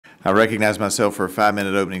I recognize myself for a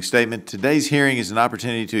 5-minute opening statement. Today's hearing is an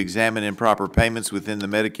opportunity to examine improper payments within the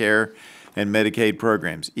Medicare and Medicaid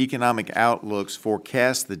programs. Economic outlooks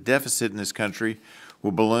forecast the deficit in this country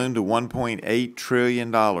will balloon to $1.8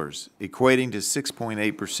 trillion, equating to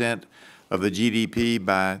 6.8% of the GDP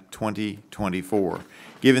by 2024.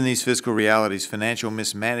 Given these fiscal realities, financial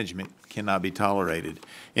mismanagement cannot be tolerated.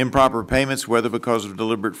 Improper payments, whether because of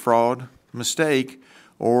deliberate fraud, mistake,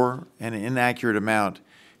 or an inaccurate amount,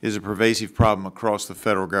 is a pervasive problem across the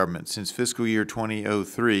federal government. Since fiscal year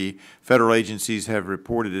 2003, federal agencies have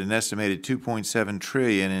reported an estimated $2.7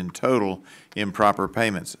 trillion in total improper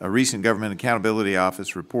payments. A recent Government Accountability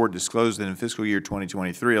Office report disclosed that in fiscal year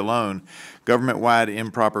 2023 alone, government-wide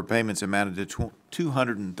improper payments amounted to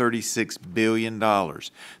 $236 billion.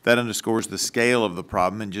 That underscores the scale of the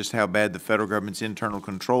problem and just how bad the federal government's internal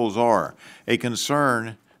controls are, a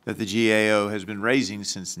concern that the GAO has been raising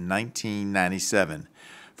since 1997.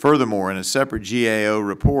 Furthermore, in a separate GAO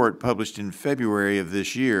report published in February of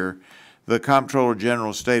this year, the Comptroller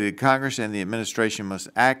General stated Congress and the administration must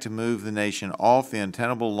act to move the nation off the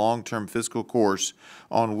untenable long-term fiscal course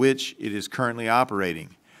on which it is currently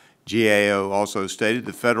operating. GAO also stated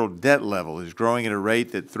the federal debt level is growing at a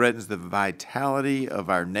rate that threatens the vitality of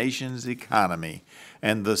our nation's economy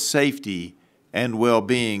and the safety and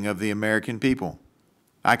well-being of the American people.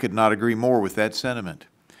 I could not agree more with that sentiment.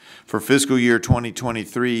 For fiscal year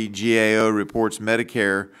 2023, GAO reports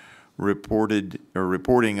Medicare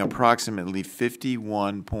reporting approximately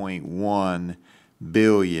 $51.1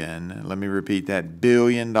 billion, let me repeat that,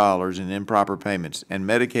 billion dollars in improper payments, and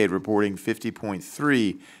Medicaid reporting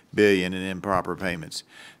 $50.3 billion in improper payments.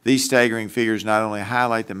 These staggering figures not only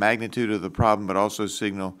highlight the magnitude of the problem, but also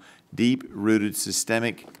signal deep-rooted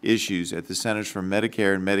systemic issues at the Centers for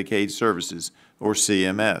Medicare and Medicaid Services, or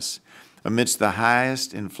CMS. Amidst the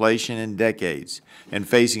highest inflation in decades and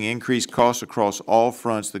facing increased costs across all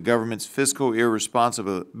fronts, the government's fiscal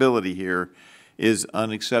irresponsibility here is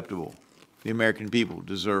unacceptable. The American people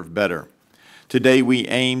deserve better. Today, we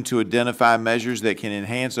aim to identify measures that can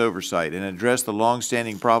enhance oversight and address the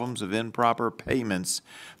long-standing problems of improper payments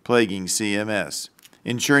plaguing CMS.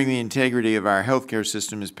 Ensuring the integrity of our healthcare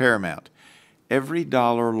system is paramount. Every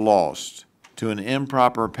dollar lost to an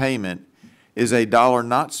improper payment is a dollar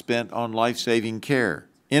not spent on life-saving care,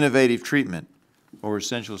 innovative treatment, or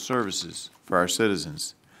essential services for our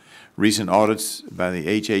citizens. Recent audits by the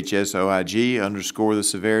HHS-OIG underscore the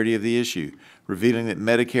severity of the issue, revealing that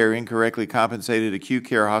Medicare incorrectly compensated acute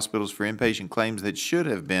care hospitals for inpatient claims that should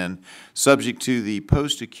have been subject to the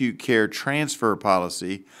post-acute care transfer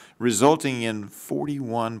policy, resulting in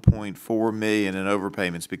 $41.4 million in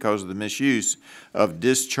overpayments because of the misuse of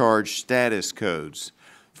discharge status codes.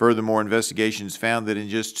 Furthermore, investigations found that in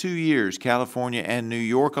just 2 years, California and New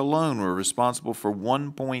York alone were responsible for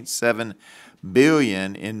 $1.7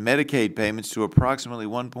 billion in Medicaid payments to approximately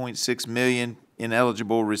 1.6 million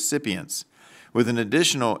ineligible recipients, with an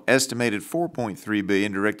additional estimated $4.3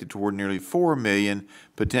 billion directed toward nearly 4 million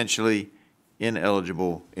potentially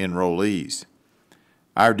ineligible enrollees.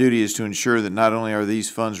 Our duty is to ensure that not only are these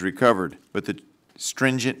funds recovered, but that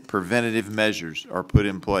stringent preventative measures are put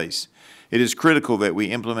in place. It is critical that we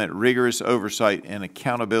implement rigorous oversight and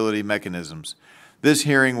accountability mechanisms. This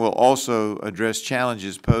hearing will also address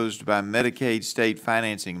challenges posed by Medicaid state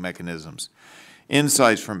financing mechanisms.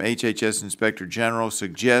 Insights from HHS Inspector General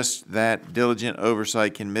suggest that diligent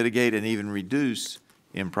oversight can mitigate and even reduce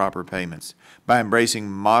improper payments. By embracing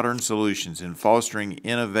modern solutions and fostering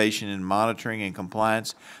innovation in monitoring and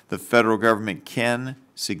compliance, the federal government can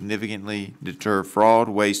significantly deter fraud,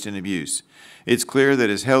 waste, and abuse. It's clear that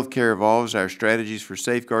as healthcare evolves, our strategies for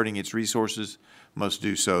safeguarding its resources must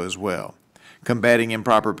do so as well. Combating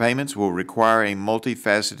improper payments will require a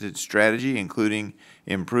multifaceted strategy, including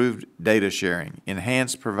improved data sharing,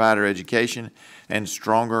 enhanced provider education, and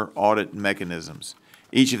stronger audit mechanisms.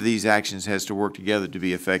 Each of these actions has to work together to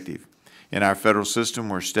be effective. In our federal system,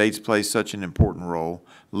 where states play such an important role,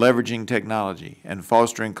 leveraging technology and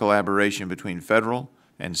fostering collaboration between federal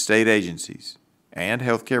and state agencies and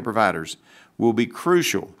healthcare providers will be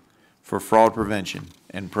crucial for fraud prevention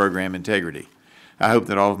and program integrity. I hope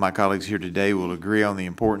that all of my colleagues here today will agree on the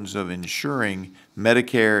importance of ensuring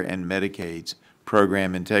Medicare and Medicaid's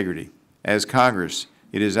program integrity. As Congress,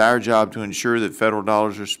 it is our job to ensure that federal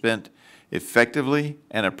dollars are spent effectively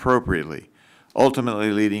and appropriately,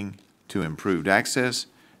 ultimately leading to improved access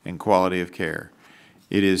and quality of care.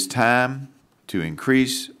 It is time to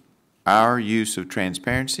increase our use of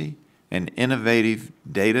transparency and innovative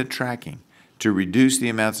data tracking to reduce the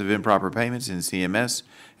amounts of improper payments in CMS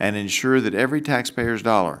and ensure that every taxpayer's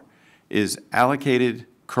dollar is allocated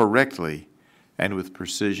correctly and with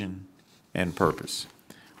precision and purpose.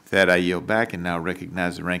 With that, I yield back and now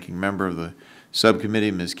recognize the ranking member of the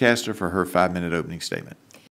subcommittee, Ms. Castor, for her 5-minute opening statement.